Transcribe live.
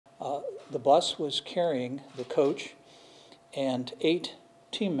The bus was carrying the coach and 8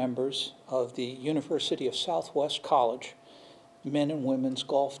 team members of the University of Southwest College men and women's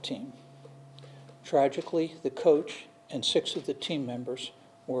golf team. Tragically, the coach and 6 of the team members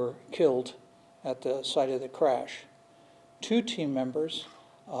were killed at the site of the crash. 2 team members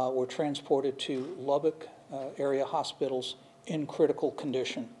were transported to Lubbock area hospitals in critical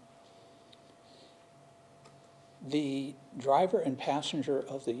condition. The driver and passenger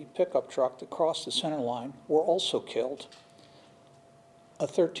of the pickup truck that crossed the center line were also killed. A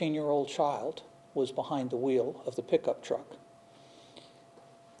 13-year-old child was behind the wheel of the pickup truck.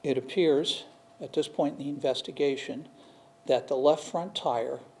 It appears, at this point in the investigation, that the left front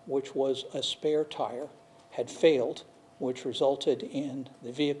tire, which was a spare tire, had failed, which resulted in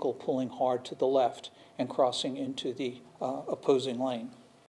the vehicle pulling hard to the left and crossing into the opposing lane.